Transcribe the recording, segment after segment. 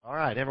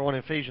right, everyone,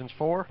 Ephesians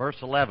 4, verse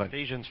 11.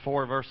 Ephesians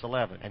 4, verse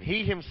 11. And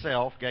he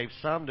himself gave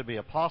some to be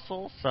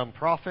apostles, some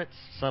prophets,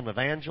 some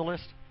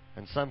evangelists,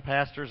 and some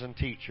pastors and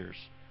teachers,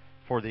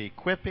 for the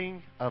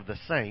equipping of the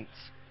saints,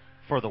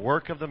 for the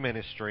work of the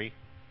ministry,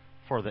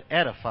 for the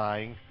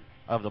edifying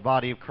of the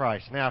body of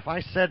Christ. Now, if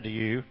I said to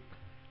you,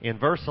 in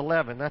verse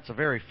 11, that's a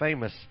very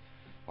famous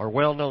or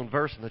well-known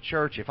verse in the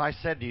church. If I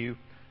said to you,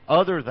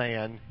 other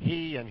than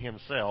he and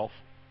himself,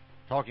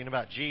 talking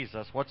about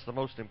Jesus, what's the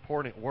most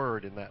important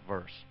word in that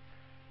verse?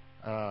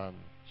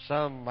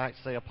 Some might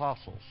say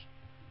apostles.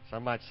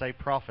 Some might say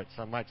prophets.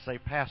 Some might say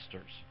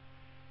pastors.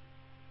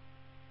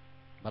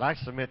 But I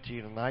submit to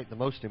you tonight, the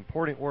most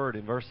important word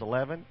in verse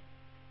 11,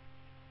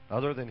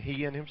 other than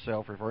he and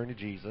himself, referring to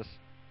Jesus,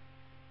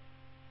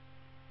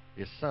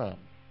 is some.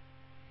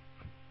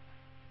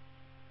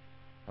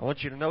 I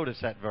want you to notice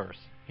that verse.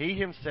 He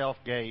himself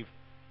gave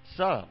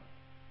some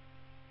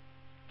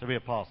to be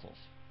apostles,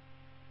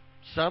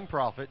 some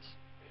prophets,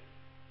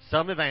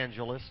 some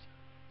evangelists,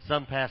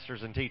 some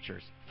pastors and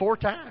teachers. 4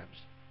 times.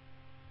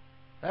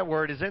 That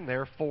word is in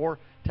there 4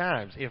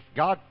 times. If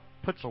God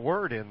puts a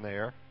word in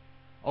there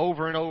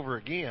over and over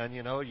again,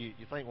 you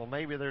think, well,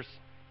 maybe there's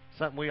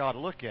something we ought to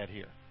look at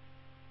here.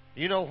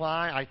 You know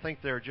why I think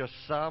there are just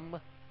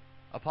some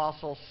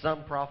apostles,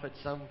 some prophets,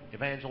 some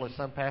evangelists,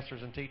 some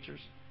pastors and teachers?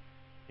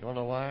 You want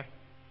to know why?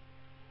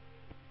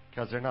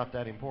 Because they're not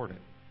that important.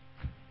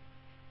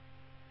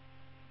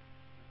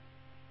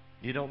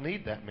 You don't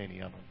need that many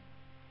of them.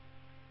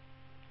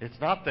 It's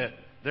not that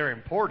they're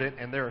important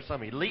and they're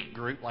some elite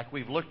group like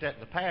we've looked at in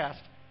the past.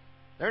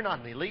 They're not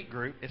an elite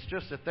group. It's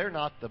just that they're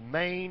not the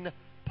main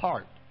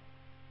part.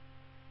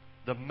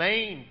 The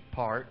main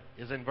part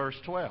is in verse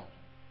 12.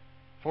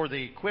 For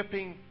the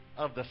equipping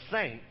of the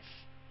saints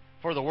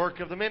for the work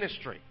of the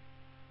ministry.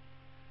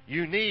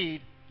 You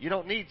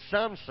don't need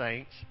some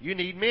saints. You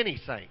need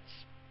many saints.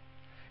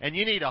 And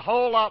you need a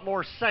whole lot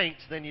more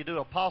saints than you do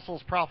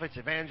apostles, prophets,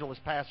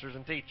 evangelists, pastors,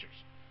 and teachers.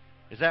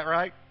 Is that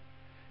right?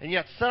 And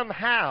yet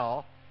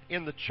somehow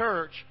in the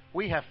church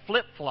we have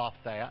flip-flopped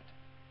that.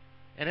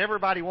 And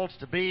everybody wants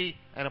to be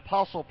an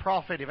apostle,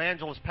 prophet,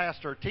 evangelist,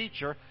 pastor, or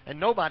teacher. And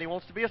nobody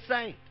wants to be a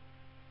saint.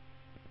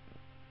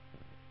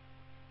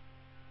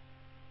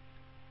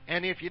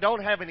 And if you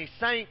don't have any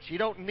saints, you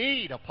don't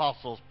need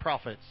apostles,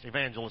 prophets,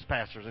 evangelists,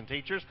 pastors, and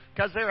teachers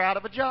because they're out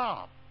of a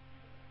job.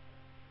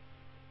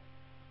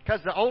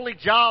 Because the only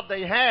job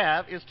they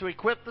have is to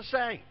equip the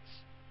saints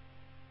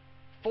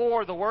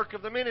for the work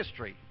of the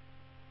ministry.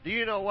 Do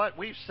you know what?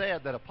 We've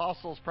said that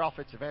apostles,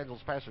 prophets,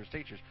 evangelists, pastors,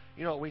 teachers,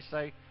 you know what we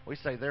say? We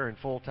say they're in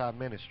full-time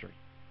ministry.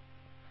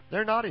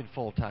 They're not in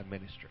full-time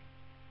ministry.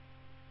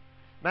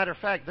 Matter of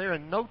fact, they're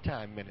in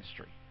no-time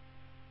ministry.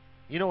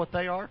 You know what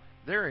they are?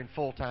 They're in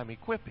full-time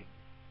equipping.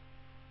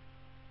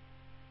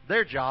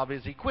 Their job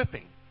is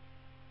equipping.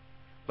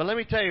 But let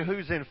me tell you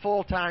who's in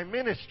full-time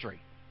ministry.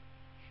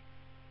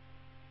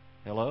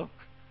 Hello?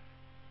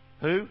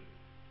 Who?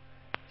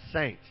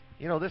 Saints.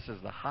 You know, this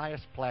is the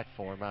highest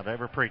platform I've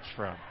ever preached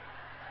from.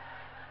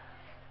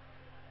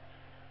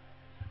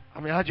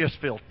 I mean, I just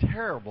feel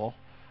terrible.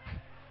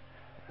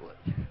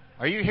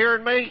 Are you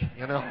hearing me?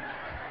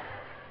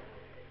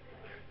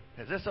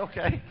 Is this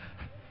okay?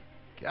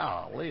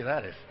 Golly,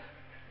 that is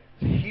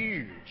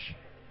huge.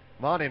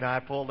 Monty and I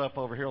pulled up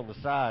over here on the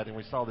side, and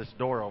we saw this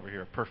door over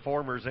here,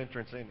 performers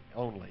entrance in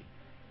only.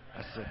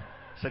 I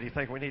said, you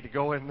think we need to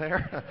go in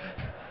there?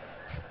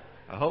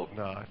 I hope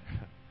not.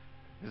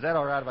 Is that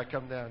all right if I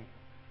come down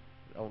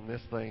on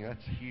this thing?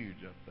 That's huge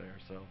up there.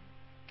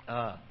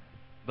 So,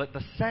 but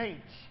the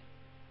saints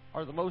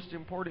are the most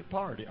important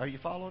part. Are you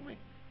following me?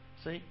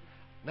 See?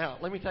 Now,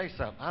 let me tell you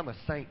something. I'm a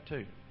saint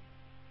too.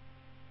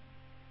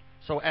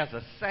 So as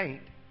a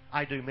saint,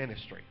 I do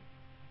ministry.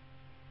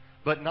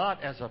 But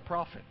not as a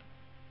prophet.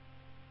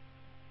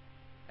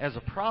 As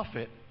a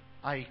prophet,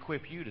 I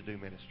equip you to do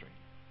ministry.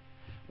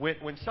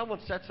 When someone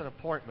sets an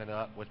appointment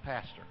up with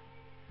Pastor,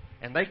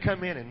 and they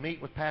come in and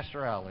meet with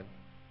Pastor Allen,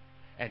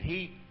 and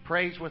he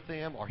prays with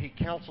them, or he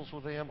counsels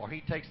with them, or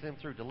he takes them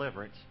through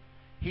deliverance,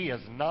 he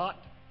is not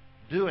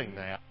doing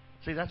that.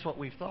 See, that's what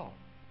we've thought.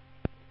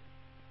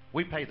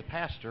 We pay the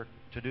pastor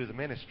to do the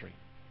ministry.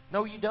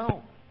 No, you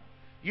don't.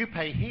 You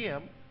pay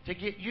him to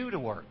get you to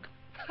work.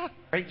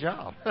 Great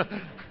job.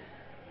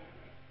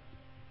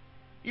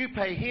 You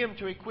pay him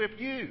to equip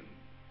you.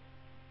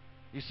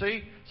 You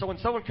see? So when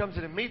someone comes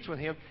in and meets with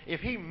him,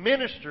 if he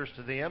ministers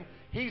to them,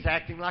 he's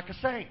acting like a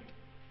saint.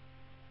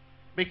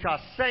 Because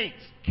saints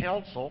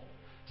counsel,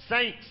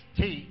 saints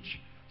teach,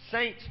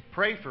 saints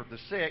pray for the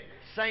sick,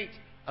 saints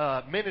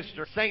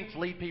minister, saints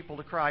lead people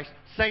to Christ,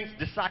 saints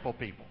disciple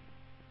people.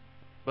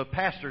 But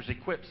pastors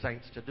equip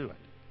saints to do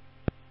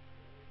it.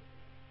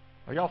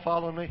 Are y'all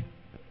following me?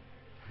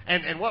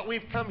 And what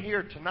we've come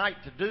here tonight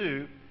to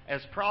do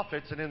as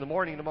prophets and in the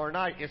morning tomorrow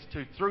night is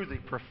to, through the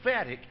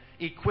prophetic,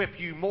 equip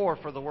you more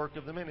for the work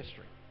of the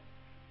ministry.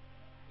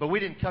 But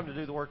we didn't come to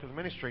do the work of the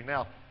ministry.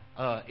 Now,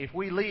 if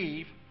we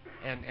leave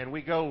and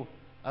we go,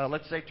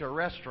 let's say, to a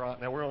restaurant.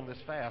 Now, we're on this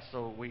fast,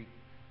 so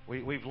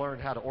we've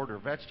learned how to order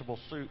vegetable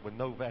soup with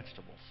no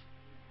vegetables.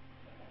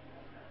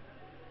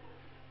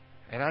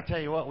 And I tell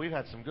you what, we've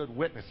had some good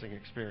witnessing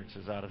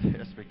experiences out of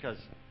this because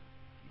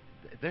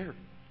their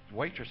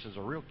waitresses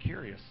are real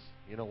curious,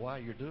 why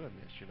you're doing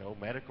this,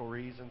 medical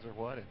reasons or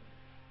what. And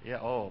yeah,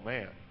 oh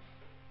man,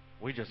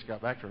 we just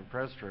got back from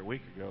Presbytery a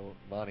week ago,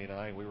 Monty and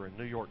I, and we were in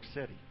New York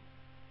City.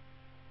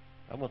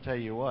 I'm going to tell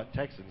you what,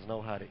 Texans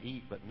know how to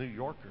eat, but New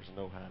Yorkers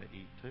know how to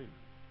eat too.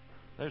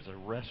 There's a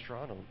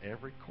restaurant on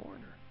every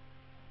corner.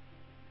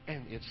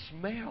 And it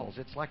smells.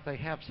 It's like they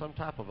have some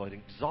type of an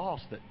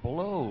exhaust that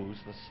blows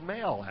the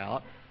smell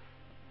out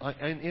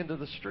and into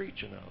the street,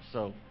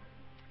 So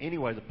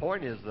anyway, the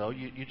point is, though,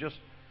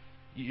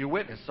 you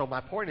witness. So my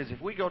point is, if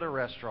we go to a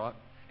restaurant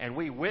and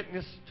we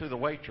witness to the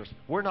waitress,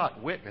 we're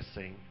not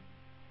witnessing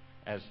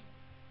as,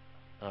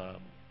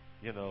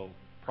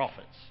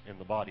 prophets in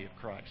the body of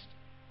Christ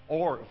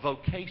or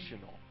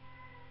vocational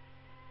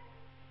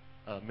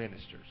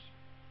ministers.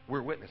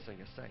 We're witnessing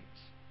as saints.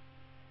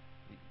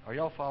 Are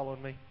y'all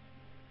following me?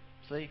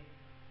 See?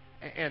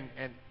 And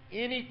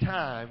any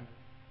time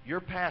your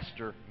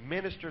pastor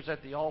ministers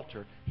at the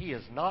altar, he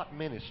is not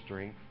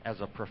ministering as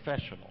a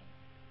professional.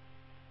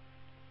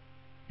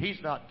 He's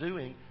not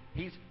doing,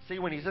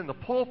 when he's in the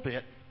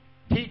pulpit,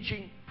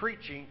 teaching,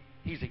 preaching,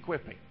 he's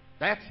equipping.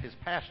 That's his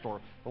pastor.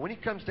 But when he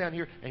comes down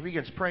here and he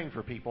begins praying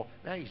for people,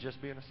 now he's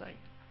just being a saint.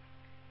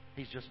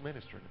 He's just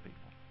ministering to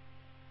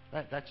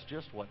people. That's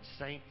just what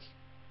saints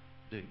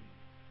do.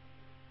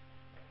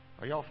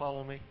 Are y'all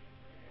following me?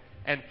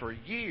 And for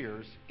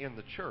years in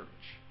the church,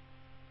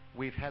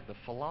 we've had the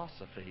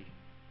philosophy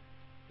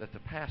that the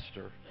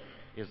pastor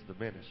is the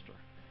minister.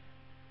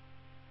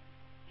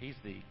 He's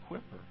the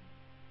equipper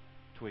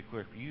to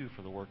equip you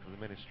for the work of the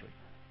ministry.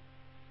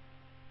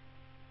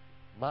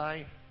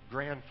 My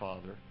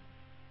grandfather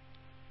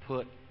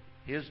put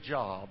his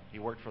job, he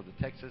worked for the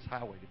Texas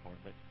Highway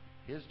Department,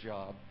 his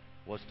job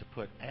was to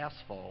put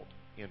asphalt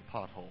in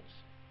potholes.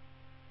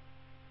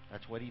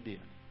 That's what he did.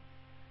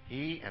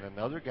 He and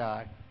another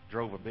guy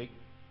drove a big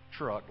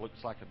truck,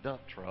 looks like a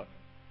dump truck,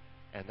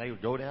 and they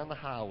would go down the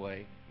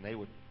highway, and they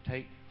would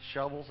take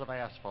shovels of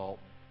asphalt,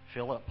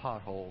 fill up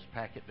potholes,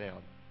 pack it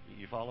down.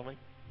 You follow me?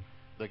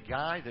 The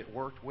guy that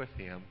worked with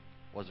him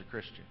was a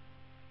Christian.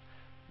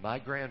 My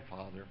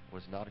grandfather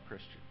was not a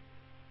Christian.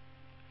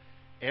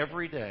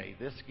 Every day,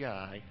 this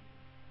guy,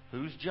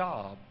 whose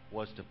job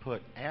was to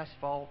put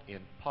asphalt in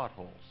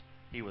potholes,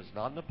 he was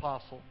not an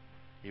apostle,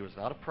 he was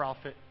not a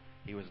prophet,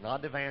 he was not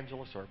an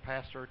evangelist or a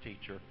pastor or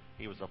teacher.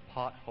 He was a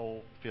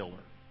pothole filler.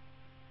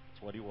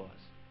 That's what he was.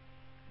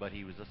 But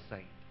he was a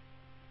saint.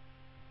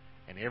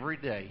 And every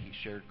day he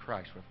shared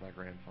Christ with my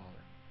grandfather.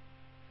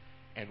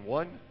 And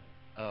one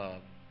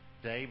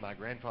day my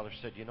grandfather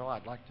said,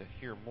 I'd like to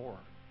hear more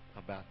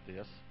about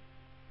this.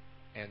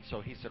 And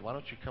so he said, why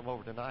don't you come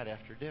over tonight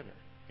after dinner?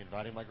 He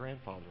invited my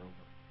grandfather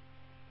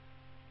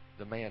over.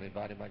 The man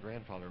invited my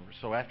grandfather over.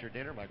 So after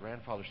dinner, my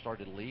grandfather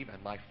started to leave,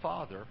 and my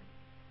father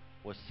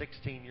was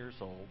 16 years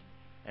old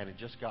and had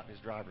just gotten his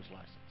driver's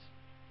license.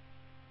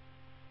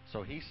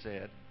 So he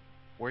said,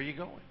 where are you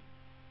going?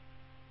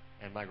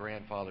 And my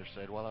grandfather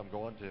said, well, I'm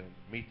going to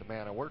meet the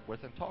man I work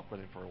with and talk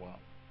with him for a while.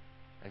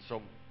 And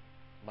so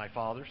my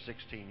father,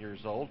 16 years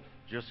old,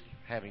 just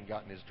having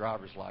gotten his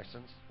driver's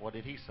license, what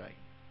did he say?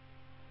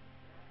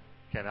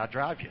 Can I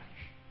drive you?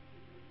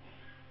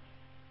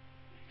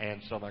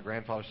 And so my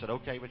grandfather said,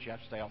 okay, but you have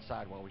to stay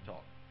outside while we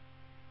talk.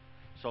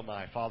 So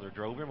my father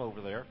drove him over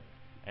there.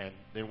 And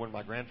then when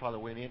my grandfather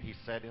went in,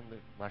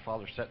 my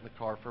father sat in the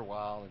car for a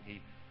while, and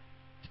he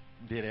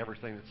did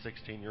everything that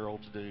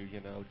 16-year-olds do,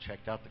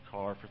 checked out the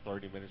car for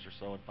 30 minutes or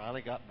so, and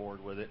finally got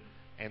bored with it.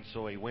 And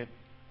so he went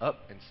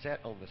up and sat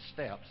on the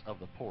steps of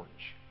the porch.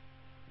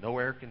 No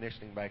air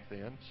conditioning back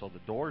then, so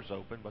the door's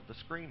open, but the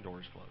screen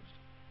door's closed.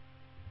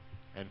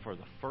 And for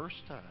the first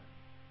time,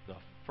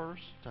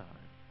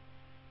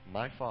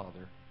 my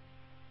father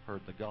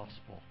heard the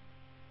gospel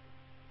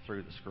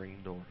through the screen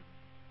door.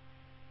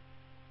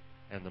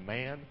 And the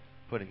man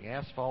putting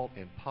asphalt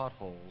in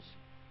potholes,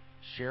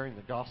 sharing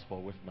the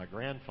gospel with my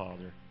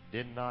grandfather,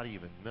 did not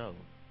even know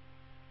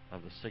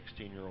of the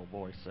 16-year-old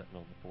boy sitting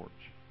on the porch.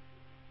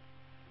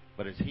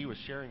 But as he was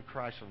sharing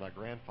Christ with my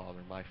grandfather,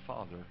 my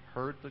father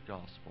heard the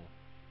gospel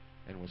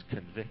and was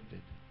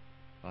convicted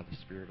by the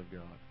Spirit of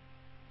God.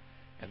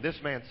 And this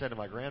man said to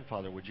my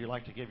grandfather, would you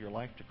like to give your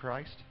life to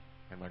Christ?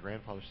 And my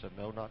grandfather said,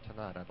 no, not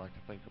tonight. I'd like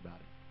to think about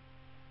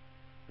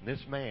it. And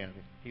this man,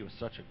 he was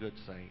such a good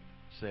saint,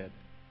 said,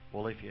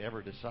 well, if you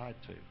ever decide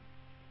to,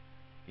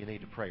 you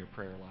need to pray a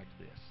prayer like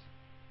this.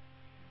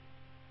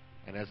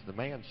 And as the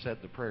man said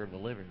the prayer in the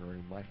living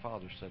room, my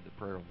father said the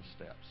prayer on the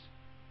steps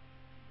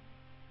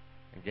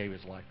and gave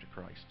his life to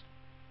Christ.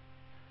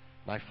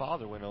 My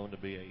father went on to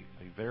be a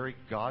very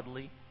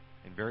godly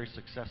and very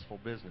successful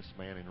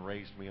businessman and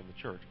raised me in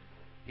the church.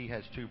 He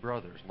has two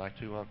brothers, my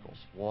two uncles.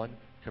 One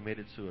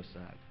committed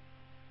suicide.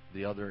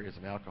 The other is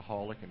an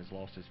alcoholic and has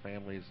lost his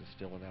family, is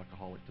still an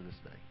alcoholic to this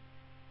day.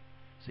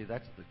 See,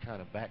 that's the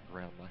kind of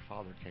background my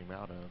father came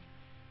out of,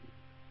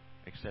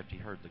 except he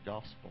heard the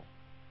gospel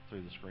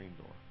through the screen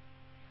door.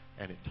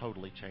 And it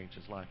totally changed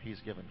his life. He's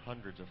given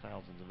hundreds of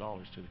thousands of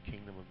dollars to the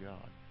kingdom of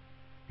God.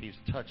 He's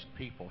touched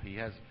people. He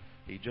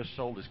just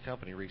sold his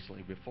company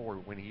recently. Before,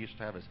 when he used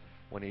to have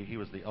when he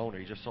was the owner,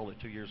 he just sold it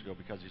 2 years ago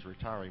because he's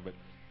retiring. But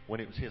when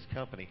it was his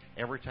company,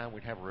 every time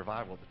we'd have a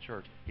revival at the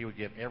church, he would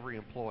give every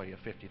employee a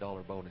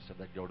 $50 bonus if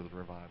they'd go to the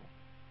revival.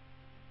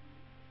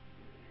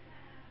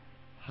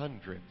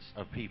 Hundreds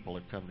of people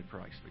have come to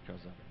Christ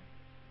because of him.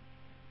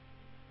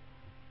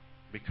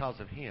 Because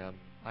of him,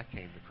 I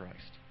came to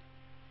Christ.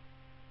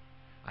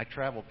 I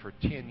traveled for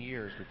 10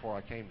 years before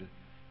I came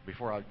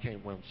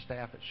on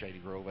staff at Shady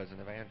Grove as an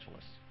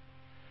evangelist.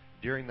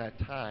 During that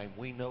time,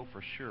 we know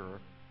for sure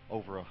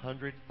over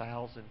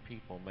 100,000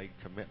 people made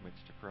commitments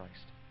to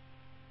Christ.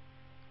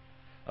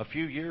 A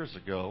few years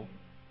ago,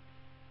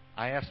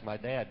 I asked my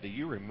dad, do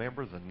you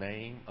remember the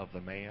name of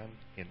the man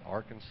in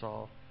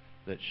Arkansas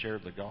that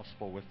shared the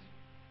gospel with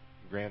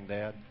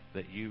Granddad?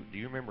 Do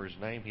you remember his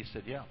name? He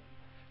said, yeah.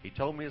 He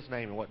told me his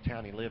name and what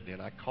town he lived in.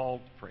 I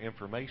called for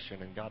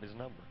information and got his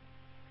number.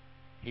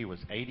 He was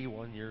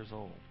 81 years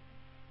old.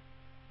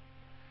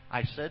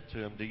 I said to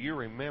him, do you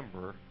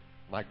remember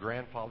my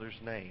grandfather's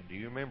name? Do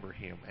you remember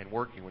him and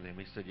working with him?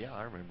 He said, yeah,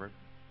 I remember it.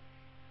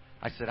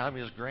 I said, I'm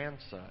his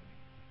grandson.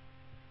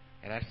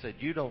 And I said,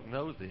 you don't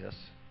know this,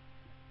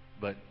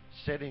 but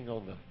sitting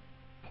on the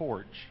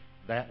porch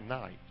that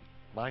night,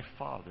 my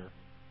father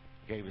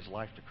gave his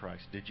life to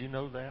Christ. Did you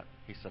know that?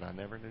 He said, I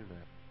never knew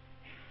that.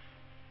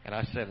 And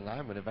I said, and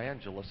I'm an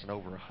evangelist, and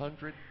over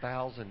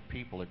 100,000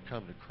 people have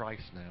come to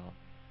Christ now.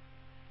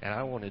 And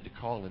I wanted to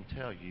call and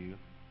tell you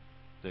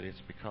that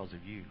it's because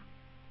of you.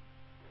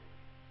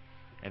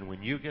 And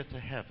when you get to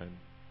heaven,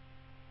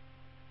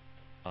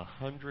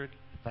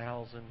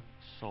 100,000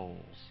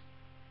 souls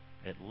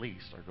at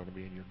least are going to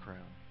be in your crown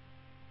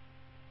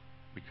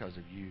because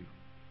of you.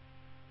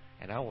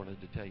 And I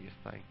wanted to tell you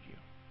thank you.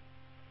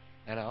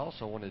 And I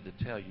also wanted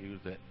to tell you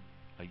that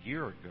a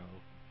year ago,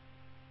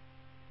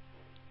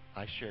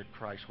 I shared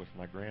Christ with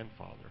my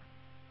grandfather.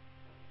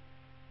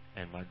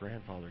 And my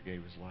grandfather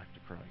gave his life to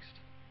Christ.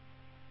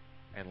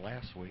 And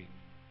last week,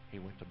 he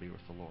went to be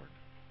with the Lord.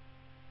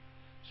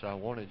 So I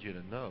wanted you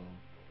to know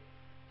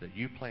that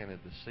you planted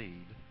the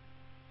seed.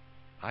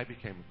 I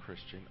became a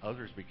Christian.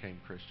 Others became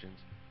Christians.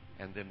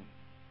 And then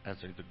as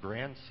the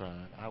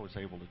grandson, I was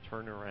able to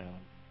turn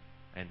around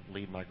and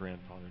lead my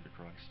grandfather to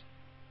Christ.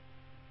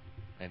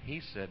 And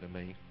he said to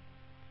me,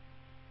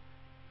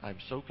 I'm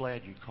so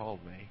glad you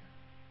called me,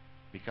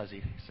 because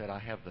he said, I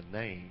have the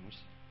names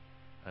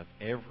of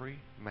every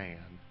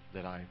man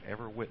that I've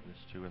ever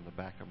witnessed to in the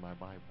back of my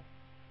Bible.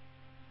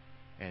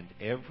 And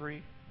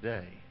every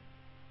day,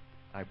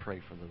 I pray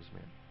for those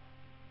men.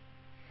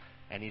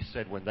 And he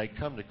said, when they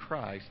come to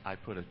Christ, I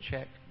put a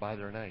check by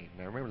their name.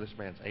 Now remember, this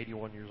man's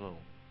 81 years old.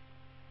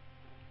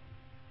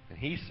 And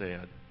he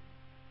said,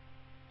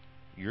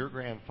 your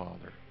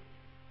grandfather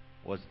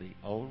was the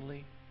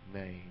only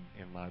name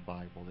in my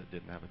Bible that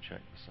didn't have a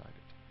check beside it.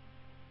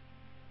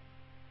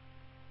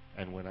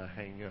 And when I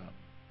hang up,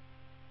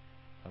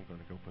 I'm going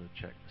to go put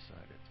a check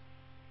beside it.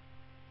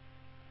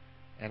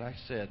 And I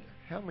said,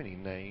 how many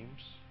names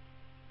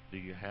do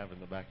you have in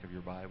the back of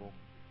your Bible?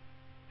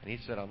 And he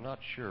said, I'm not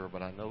sure,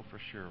 but I know for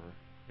sure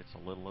it's a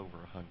little over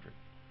 100.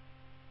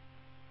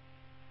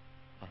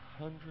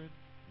 100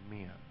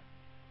 men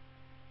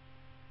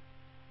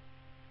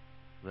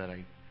that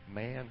a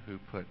man who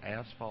put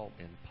asphalt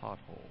in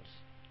potholes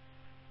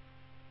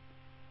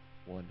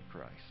won to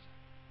Christ.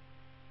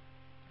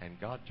 And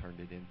God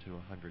turned it into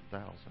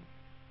 100,000.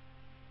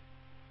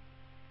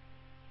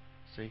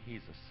 See,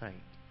 he's a saint.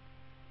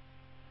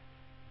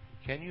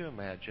 Can you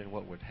imagine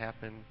what would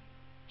happen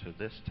to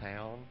this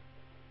town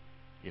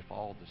if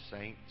all the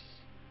saints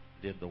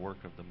did the work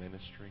of the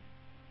ministry?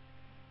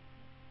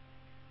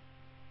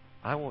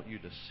 I want you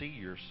to see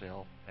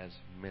yourself as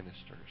ministers,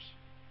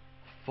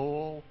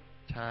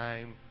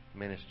 full-time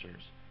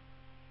ministers.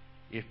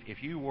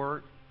 If you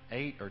work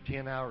 8 or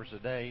 10 hours a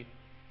day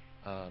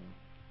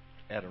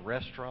at a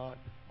restaurant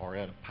or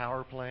at a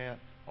power plant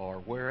or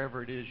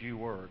wherever it is you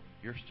work,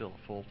 you're still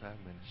a full-time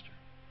minister,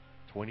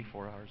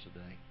 24 hours a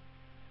day.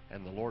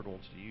 And the Lord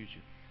wants to use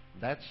you.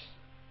 That's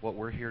what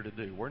we're here to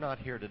do. We're not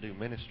here to do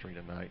ministry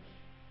tonight.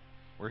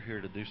 We're here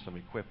to do some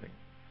equipping.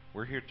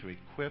 We're here to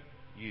equip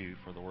you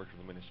for the work of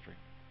the ministry.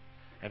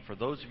 And for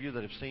those of you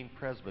that have seen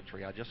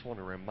presbytery, I just want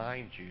to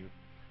remind you,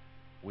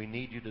 we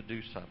need you to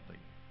do something.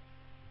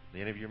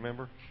 Do any of you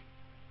remember?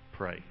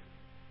 Pray.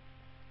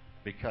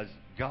 Because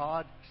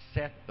God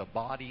set the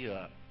body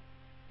up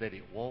that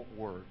it won't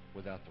work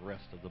without the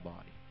rest of the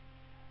body.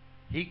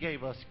 He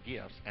gave us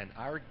gifts, and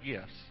our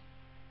gifts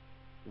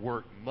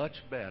work much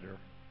better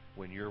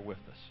when you're with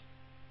us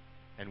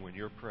and when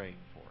you're praying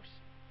for us.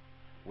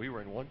 We were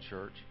in one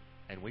church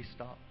and we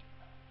stopped,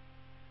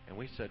 and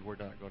we said we're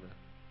not going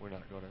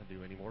to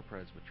do any more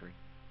presbytery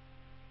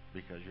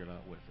because you're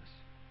not with us.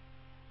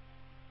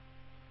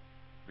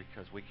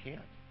 Because we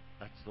can't.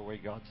 That's the way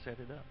God set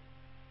it up.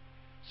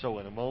 So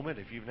in a moment,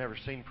 if you've never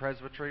seen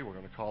presbytery, we're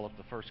going to call up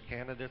the first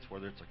candidates,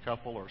 whether it's a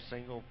couple or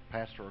single.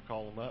 Pastor will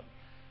call them up,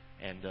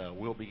 and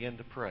we'll begin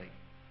to pray.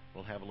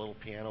 We'll have a little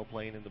piano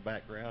playing in the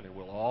background, and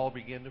we'll all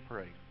begin to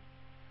pray.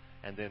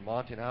 And then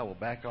Monty and I will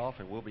back off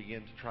and we'll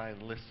begin to try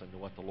and listen to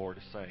what the Lord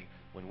is saying.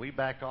 When we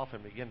back off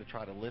and begin to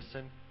try to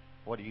listen,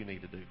 what do you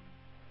need to do?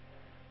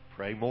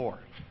 Pray more.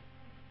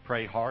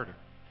 Pray harder.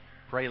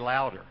 Pray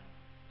louder.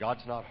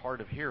 God's not hard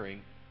of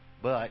hearing,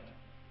 but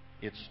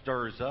it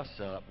stirs us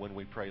up when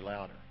we pray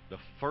louder. The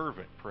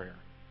fervent prayer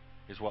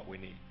is what we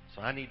need.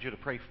 So I need you to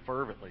pray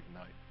fervently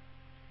tonight.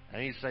 I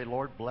need to say,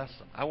 Lord, bless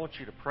them. I want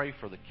you to pray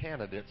for the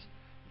candidates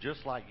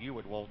just like you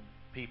would want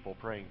people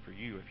praying for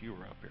you if you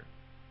were up here.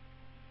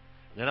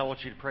 And then I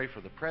want you to pray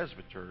for the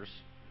presbyters.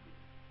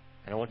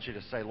 And I want you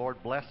to say, Lord,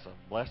 bless them.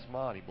 Bless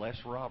Monty. Bless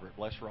Robert.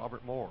 Bless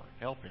Robert Moore.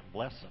 Help him.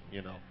 Bless him,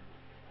 you know.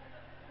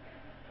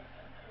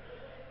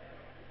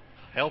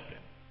 Help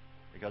him.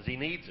 Because he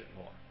needs it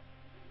more.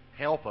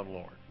 Help him,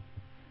 Lord.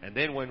 And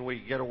then when we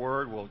get a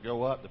word, we'll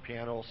go up, the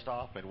piano will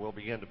stop, and we'll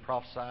begin to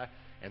prophesy.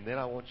 And then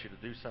I want you to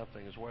do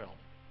something as well.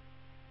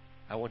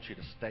 I want you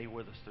to stay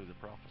with us through the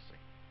prophecy.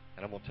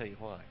 And I'm going to tell you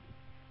why.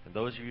 And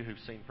those of you who've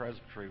seen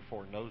presbytery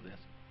before know this.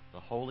 The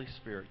Holy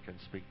Spirit can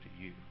speak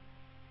to you,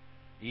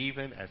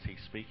 even as He's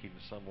speaking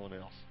to someone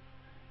else.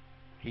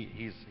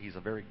 He's a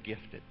very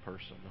gifted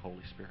person, the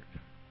Holy Spirit.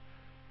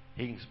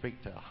 He can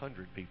speak to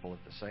 100 people at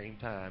the same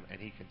time, and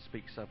He can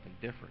speak something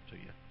different to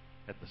you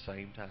at the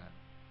same time.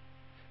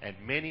 And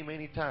many,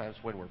 many times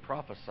when we're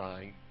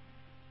prophesying,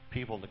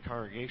 people in the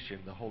congregation,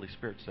 the Holy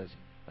Spirit says,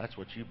 that's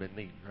what you've been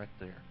needing right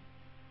there.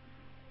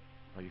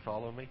 Are you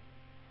following me?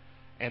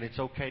 And it's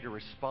okay to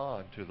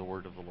respond to the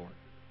word of the Lord.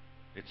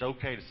 It's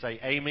okay to say,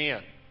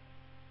 amen.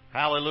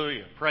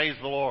 Hallelujah. Praise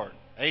the Lord.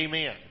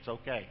 Amen. It's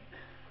okay.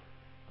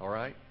 All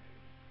right?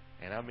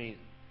 And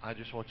I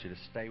just want you to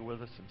stay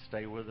with us and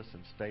stay with us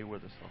and stay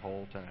with us the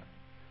whole time.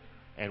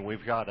 And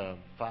we've got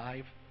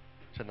 5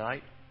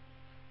 tonight.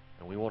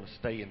 And we want to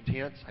stay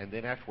intense. And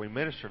then after we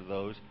minister to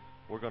those,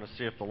 we're going to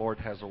see if the Lord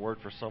has a word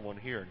for someone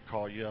here and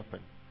call you up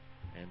and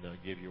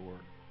give you a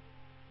word.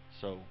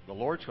 So the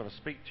Lord's going to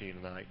speak to you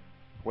tonight,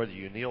 whether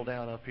you kneel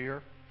down up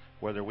here,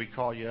 whether we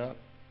call you up,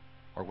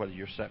 or whether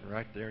you're sitting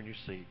right there in your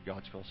seat.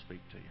 God's going to speak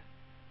to you.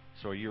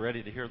 So are you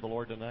ready to hear the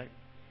Lord tonight?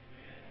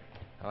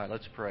 All right,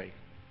 let's pray.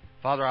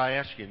 Father, I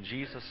ask you in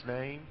Jesus'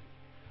 name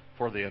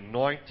for the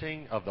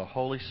anointing of the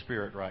Holy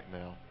Spirit right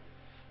now.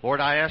 Lord,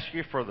 I ask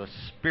you for the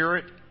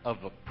spirit of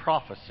the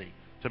prophecy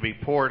to be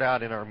poured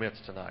out in our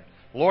midst tonight.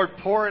 Lord,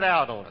 pour it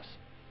out on us.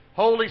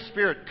 Holy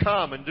Spirit,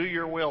 come and do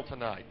your will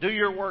tonight. Do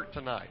your work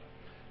tonight.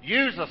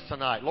 Use us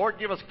tonight. Lord,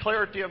 give us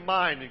clarity of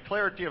mind and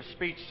clarity of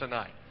speech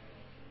tonight.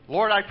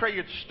 Lord, I pray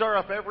you'd stir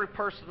up every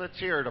person that's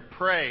here to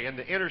pray and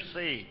to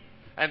intercede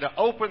and to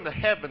open the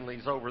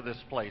heavenlies over this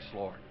place,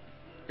 Lord.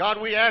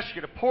 God, we ask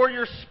you to pour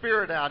your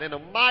Spirit out in a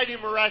mighty,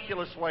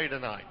 miraculous way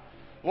tonight.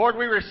 Lord,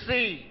 we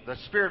receive the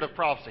spirit of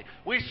prophecy.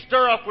 We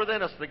stir up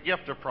within us the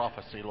gift of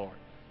prophecy, Lord.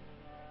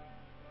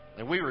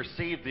 And we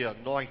receive the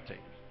anointing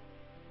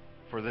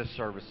for this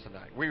service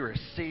tonight. We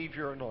receive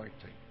your anointing.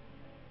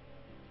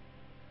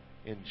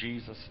 In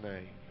Jesus'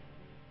 name.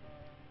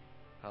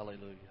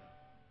 Hallelujah.